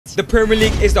The Premier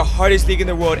League is the hardest league in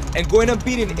the world, and going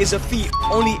unbeaten is a feat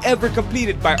only ever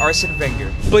completed by Arsene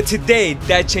Wenger. But today,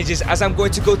 that changes as I'm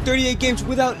going to go 38 games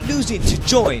without losing to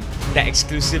join that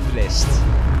exclusive list.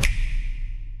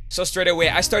 So straight away,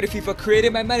 I started FIFA,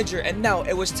 created my manager, and now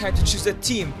it was time to choose a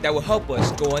team that will help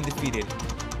us go undefeated.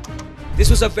 This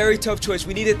was a very tough choice.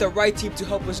 We needed the right team to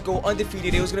help us go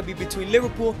undefeated. It was going to be between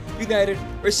Liverpool, United,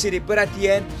 or City, but at the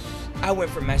end, I went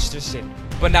for Manchester City.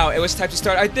 But now it was time to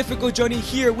start our difficult journey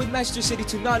here with Manchester City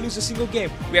to not lose a single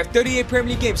game. We have 38 Premier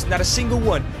League games, not a single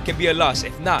one can be a loss.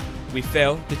 If not, we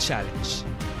fail the challenge.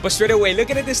 But straight away,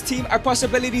 looking at this team, our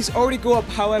possibilities already go up.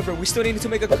 However, we still needed to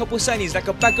make a couple signings like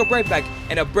a backup right back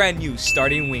and a brand new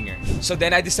starting winger. So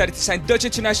then I decided to sign Dutch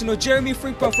international Jeremy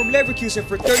Frimpong from Leverkusen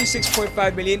for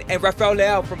 36.5 million and Rafael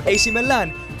Leao from AC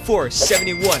Milan for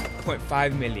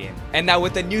 71.5 million. And now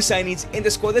with the new signings in the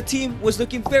squad, the team was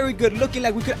looking very good, looking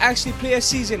like we could actually play a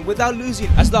season without losing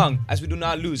as long as we do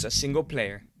not lose a single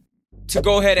player. To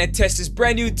go ahead and test this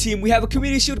brand new team, we have a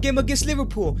Community Shield game against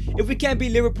Liverpool. If we can't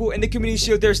beat Liverpool in the Community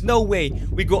Shield, there's no way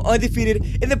we go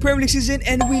undefeated in the Premier League season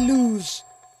and we lose.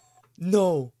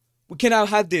 No, we cannot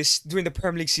have this during the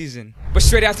Premier League season. But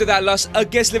straight after that loss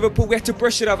against Liverpool, we had to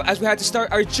brush it off as we had to start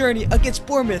our journey against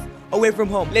Bournemouth away from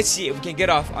home. Let's see if we can get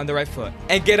off on the right foot.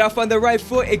 And get off on the right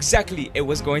foot, exactly, it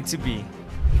was going to be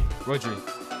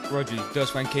Rodri does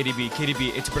find KDB.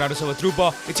 KDB into Bernardo Silva through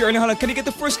ball. It's Erling Haaland. Can he get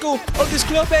the first goal of this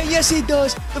club? And yes, he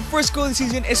does. The first goal of the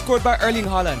season is scored by Erling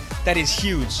Haaland. That is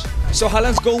huge. So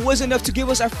Haaland's goal was enough to give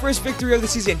us our first victory of the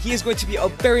season. He is going to be a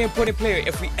very important player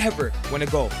if we ever want to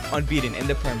go unbeaten in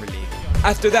the Premier League.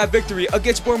 After that victory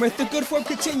against Bournemouth, the good form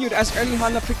continued as Erling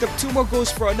Haaland picked up 2 more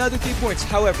goals for another 3 points.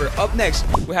 However, up next,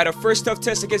 we had our first tough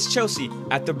test against Chelsea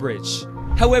at the Bridge.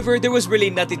 However, there was really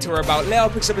nothing to worry about.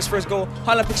 Leao picks up his first goal,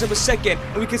 Haaland picks up his second,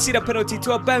 and we concede a penalty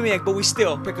to Aubameyang, but we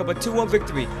still pick up a 2-1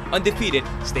 victory. Undefeated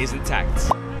stays intact.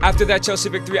 After that Chelsea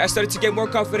victory, I started to get more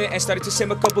confident and started to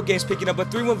sim a couple games, picking up a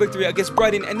 3-1 victory against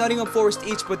Brighton and Nottingham Forest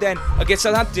each, but then against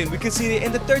Southampton, we conceded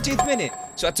in the 13th minute.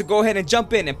 So I had to go ahead and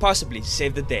jump in and possibly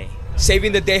save the day.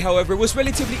 Saving the day, however, was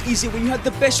relatively easy when you have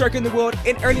the best striker in the world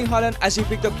in Erling Haaland, as he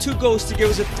picked up 2 goals to give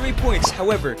us 3 points.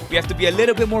 However, we have to be a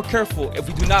little bit more careful if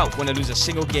we do not want to lose a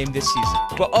single game this season.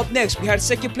 But up next, we had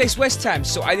second place West Ham,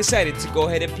 so I decided to go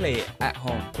ahead and play it at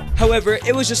home. However,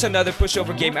 it was just another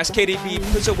pushover game as KDB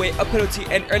puts away a penalty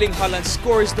and Erling Haaland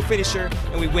scores the finisher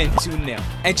and we win 2-0.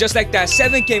 And just like that,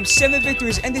 7 games, 7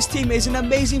 victories, and this team is in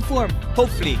amazing form.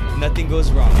 Hopefully, nothing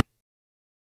goes wrong.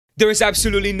 There is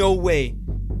absolutely no way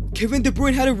Kevin De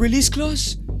Bruyne had a release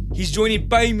clause? He's joining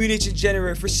Bayern Munich in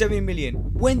January for 7 million.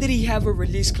 When did he have a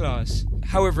release clause?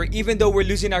 However, even though we're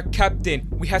losing our captain,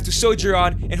 we have to soldier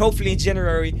on, and hopefully in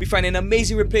January, we find an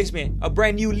amazing replacement, a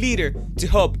brand new leader to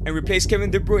help and replace Kevin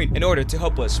De Bruyne in order to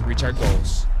help us reach our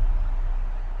goals.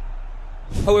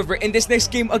 However, in this next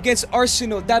game against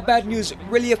Arsenal, that bad news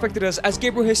really affected us as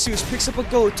Gabriel Jesus picks up a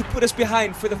goal to put us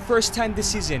behind for the first time this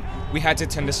season. We had to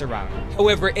turn this around.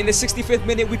 However, in the 65th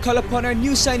minute, we call upon our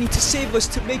new signing to save us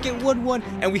to make it 1-1,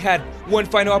 and we had one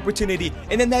final opportunity.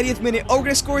 In the 90th minute,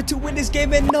 Ogre scored to win this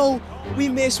game, and no, we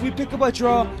missed. We pick up a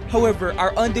draw. However,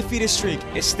 our undefeated streak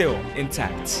is still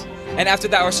intact. And after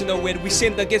that Arsenal win, we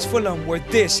sinned against Fulham where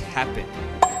this happened.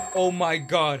 Oh my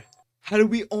god. How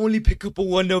did we only pick up a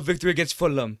 1-0 victory against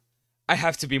Fulham? I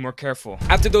have to be more careful.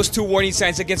 After those 2 warning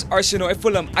signs against Arsenal and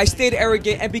Fulham, I stayed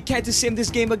arrogant and began to sim this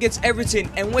game against Everton,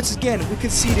 and once again we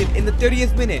conceded in the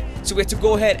 30th minute, so we had to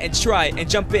go ahead and try and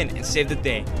jump in and save the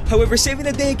day. However, saving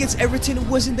the day against Everton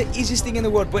wasn't the easiest thing in the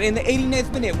world, but in the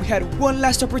 89th minute we had one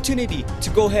last opportunity to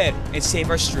go ahead and save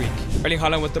our streak. Erling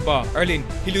Haaland with the ball. Erling,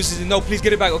 he loses it. No, please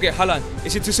get it back. Okay, Haaland,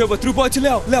 it's into Silva, through ball to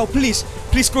Leao. Leao,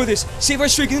 please score this. Save our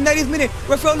streak in the 90th minute.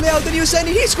 Rafael Leao, the new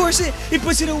signing, he scores it. He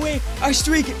puts it away. Our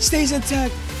streak stays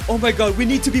intact. Oh my god, we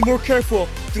need to be more careful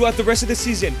throughout the rest of the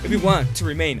season if we want to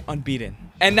remain unbeaten.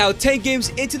 And now 10 games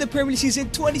into the Premier League season,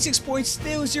 26 points,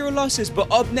 still 0 losses.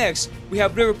 But up next, we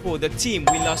have Liverpool, the team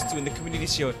we lost to in the Community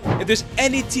Shield. If there's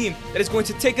any team that is going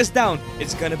to take us down,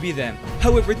 it's gonna be them.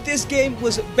 However, this game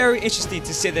was very interesting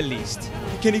to say the least.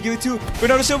 Can he give it to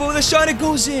Bernardo Silva with a shot? It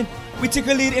goes in. We took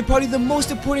a lead in probably the most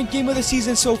important game of the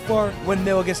season so far,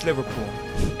 1-0 against Liverpool.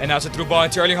 And now it's a through ball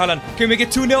into Erling Haaland. Can we make it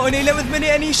 2-0 in the 11th minute?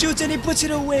 And he shoots and he puts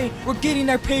it away. We're getting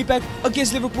our payback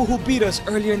against Liverpool, who beat us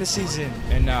earlier in the season.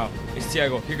 And now it's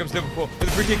Thiago. Here comes Liverpool with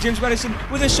a free kick. James Maddison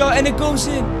with a shot and it goes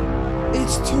in.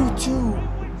 It's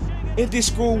 2-2. If they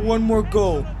score one more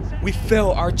goal, we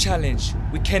fail our challenge.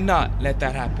 We cannot let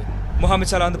that happen. Mohamed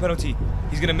Salah on the penalty.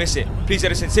 He's gonna miss it. Please,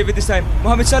 Ederson, save it this time.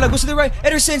 Mohamed Salah goes to the right.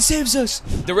 Ederson saves us.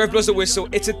 The ref blows the whistle.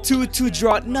 It's a 2-2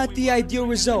 draw. Not the ideal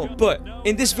result. But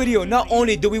in this video, not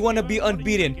only do we want to be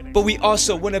unbeaten, but we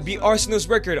also want to beat Arsenal's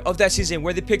record of that season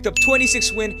where they picked up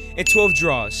 26 wins and 12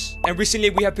 draws. And recently,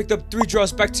 we have picked up 3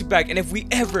 draws back to back. And if we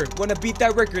ever want to beat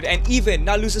that record and even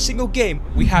not lose a single game,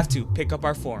 we have to pick up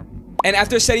our form. And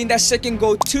after setting that second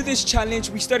goal to this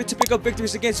challenge, we started to pick up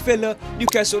victories against Villa,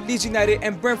 Newcastle, Leeds United,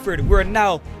 and Brentford. We're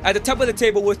now at the top of the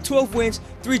table with 12 wins,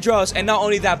 3 draws, and not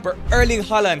only that, but Erling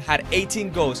Haaland had 18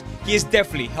 goals. He is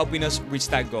definitely helping us reach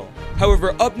that goal.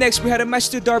 However, up next, we had a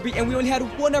Manchester derby, and we only had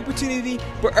one opportunity,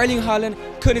 but Erling Haaland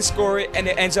couldn't score it, and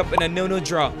it ends up in a 0-0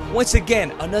 draw. Once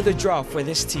again, another draw for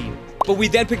this team. But we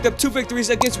then picked up 2 victories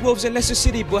against Wolves and Leicester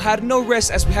City, but had no rest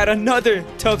as we had another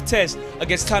tough test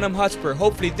against Tottenham Hotspur.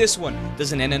 Hopefully this one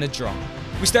doesn't end in a draw.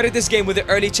 We started this game with an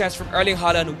early chance from Erling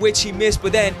Haaland, which he missed,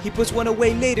 but then he puts one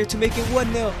away later to make it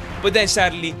 1-0. But then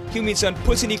sadly, Heung-min Son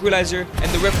puts an equalizer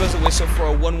and the ref blows a whistle for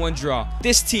a 1-1 draw.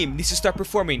 This team needs to start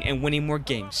performing and winning more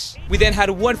games. We then had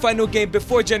one final game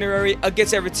before January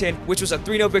against Everton, which was a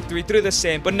 3-0 victory through the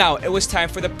same. But now it was time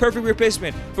for the perfect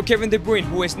replacement for Kevin De Bruyne,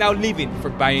 who is now leaving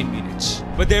for Bayern Munich.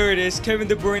 But there it is, Kevin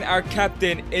De Bruyne, our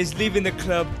captain, is leaving the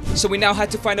club. So we now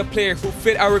had to find a player who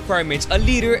fit our requirements, a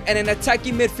leader and an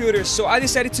attacking midfielder. So I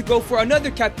decided to go for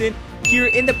another captain here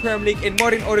in the Premier League in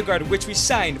Martin Odegaard, which we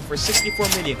signed for 64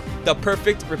 million, the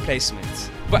perfect replacement.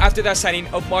 But after that signing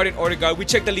of Martin Odegaard, we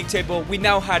checked the league table. We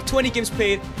now had 20 games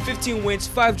played, 15 wins,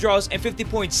 5 draws, and 50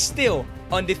 points, still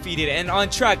undefeated and on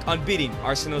track on beating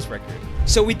Arsenal's record.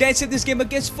 So we then set this game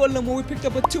against Fulham where we picked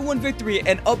up a 2-1 victory,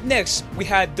 and up next we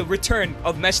had the return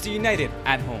of Manchester United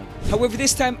at home. However,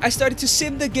 this time I started to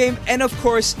sim the game, and of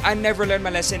course I never learned my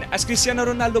lesson as Cristiano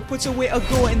Ronaldo puts away a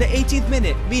goal in the 18th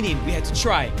minute, meaning we had to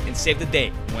try and save the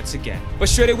day once again. But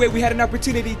straight away we had an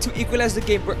opportunity to equalize the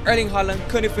game, but Erling Haaland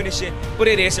couldn't finish it. But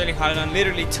it is Erling Haaland, and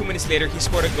literally 2 minutes later he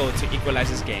scored a goal to equalize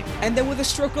his game. And then with a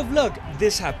stroke of luck,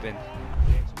 this happened.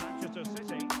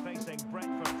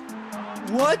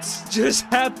 What just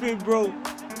happened, bro?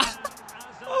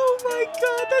 Oh my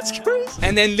god, that's crazy.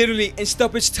 And then literally in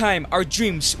stoppage time, our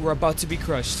dreams were about to be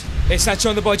crushed. It's Sancho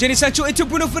on the ball. Jadon Sancho into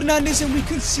Bruno Fernandes, and we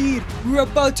concede. We're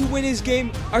about to win this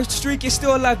game. Our streak is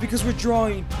still alive because we're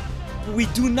drawing. But we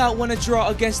do not want to draw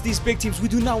against these big teams. We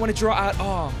do not want to draw at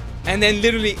all. And then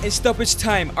literally in stoppage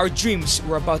time, our dreams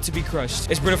were about to be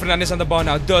crushed. It's Bruno Fernandes on the ball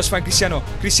now. Does find Cristiano.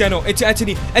 Cristiano into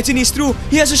Anthony. Anthony's through.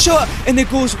 He has a shot and it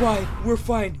goes wide. We're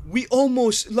fine. We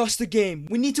almost lost the game.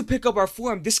 We need to pick up our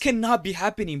form. This cannot be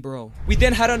happening, bro. We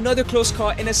then had another close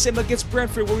call in a sim against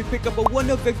Brentford where we pick up a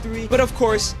 1-0 victory. But of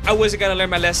course, I wasn't gonna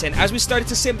learn my lesson as we started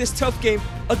to sim this tough game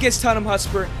against Tottenham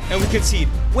Hotspur and we concede.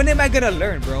 When am I gonna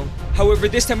learn, bro? However,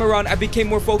 this time around, I became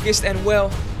more focused and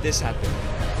well, this happened.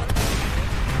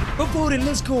 But Foden,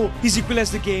 let's go. He's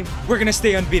equalized the game. We're gonna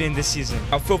stay unbeaten this season.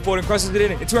 Phil Foden crosses it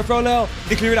in. It's Rafael Leao.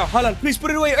 They clear it out. Haaland, please put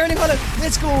it away. Erling Haaland,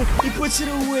 let's go. He puts it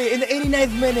away in the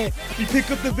 89th minute. We pick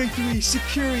up the victory,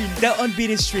 securing that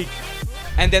unbeaten streak.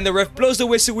 And then the ref blows the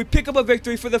whistle. We pick up a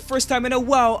victory for the first time in a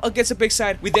while against a big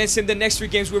side. We then sim the next 3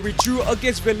 games where we drew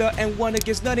against Villa and won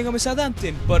against Nottingham and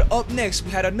Southampton. But up next,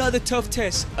 we had another tough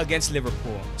test against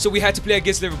Liverpool. So we had to play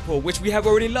against Liverpool, which we have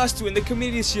already lost to in the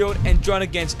Community Shield and drawn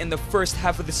against in the first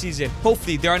half of the season.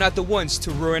 Hopefully, they are not the ones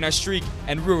to ruin our streak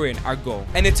and ruin our goal.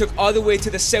 And it took all the way to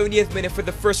the 70th minute for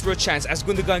the first real chance as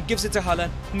Gundogan gives it to Haaland,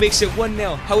 who makes it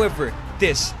 1-0. However,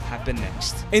 this happened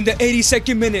next. In the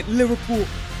 82nd minute, Liverpool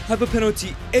have a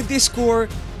penalty. If they score,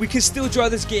 we can still draw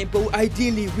this game, but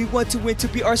ideally we want to win to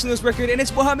beat Arsenal's record, and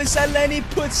it's Mohamed Salah and he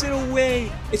puts it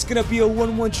away. It's gonna be a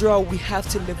 1-1 draw. We have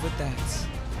to live with that.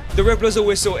 The ref blows a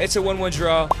whistle. It's a 1-1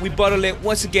 draw. We bottle it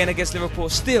once again against Liverpool,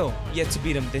 still yet to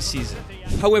beat them this season.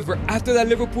 However, after that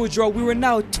Liverpool draw, we were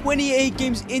now 28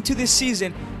 games into this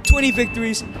season, 20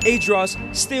 victories, 8 draws,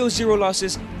 still 0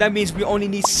 losses. That means we only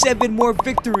need 7 more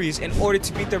victories in order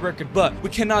to beat the record, but we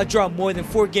cannot draw more than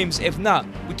 4 games. If not,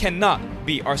 we cannot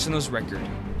beat Arsenal's record.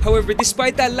 However,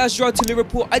 despite that last draw to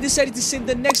Liverpool, I decided to sim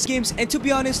the next games, and to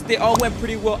be honest, they all went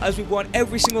pretty well as we won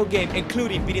every single game,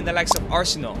 including beating the likes of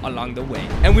Arsenal along the way.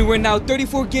 And we were now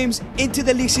 34 games into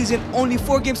the league season, only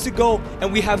 4 games to go,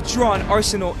 and we have drawn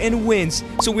Arsenal in wins,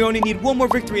 so we only need 1 more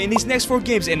victory in these next 4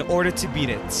 games in order to beat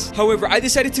it. However, I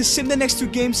decided to sim the next 2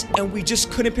 games, and we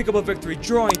just couldn't pick up a victory,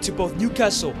 drawing to both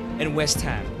Newcastle and West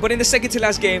Ham. But in the second to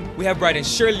last game, we have Brighton.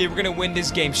 Surely we're gonna win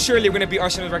this game. Surely we're gonna beat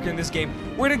Arsenal's record in this game.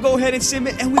 We're gonna go ahead and sim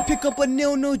it, and we pick up a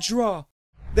 0-0 draw.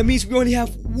 That means we only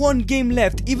have 1 game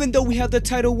left. Even though we have the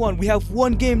title won, we have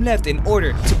 1 game left in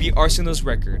order to beat Arsenal's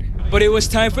record. But it was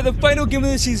time for the final game of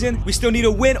the season. We still need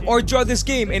to win or draw this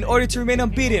game in order to remain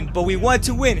unbeaten, but we want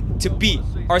to win to beat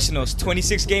Arsenal's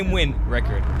 26-game win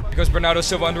record. Here comes Bernardo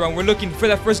Silva on the run. We're looking for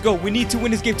that first goal. We need to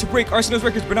win this game to break Arsenal's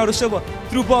records. Bernardo Silva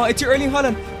through ball into Erling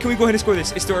Haaland. Can we go ahead and score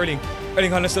this? It's to Erling. Erling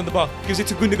Haaland's on the ball. Gives it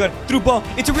to Gundogan. Through ball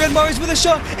into Riyad Mahrez with a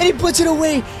shot. And he puts it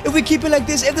away. If we keep it like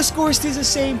this, if the score stays the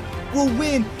same, we'll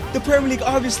win the Premier League,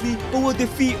 obviously, but we'll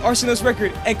defeat Arsenal's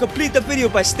record and complete the video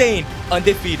by staying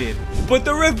undefeated. But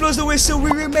the ref blows the whistle.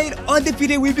 We remain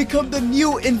undefeated. We become the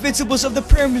new Invincibles of the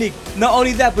Premier League. Not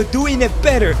only that, but doing it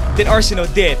better than Arsenal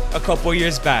did a couple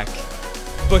years back.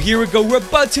 But here we go. We're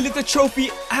about to lift the trophy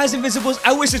as Invincibles.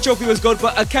 I wish the trophy was gold,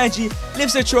 but Akanji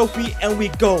lifts the trophy and we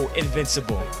go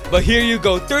Invincible. But here you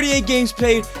go. 38 games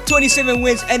played, 27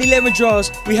 wins, and 11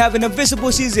 draws. We have an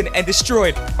Invincible season and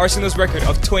destroyed Arsenal's record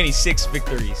of 26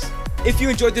 victories. If you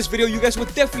enjoyed this video, you guys will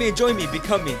definitely enjoy me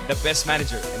becoming the best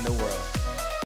manager in the world.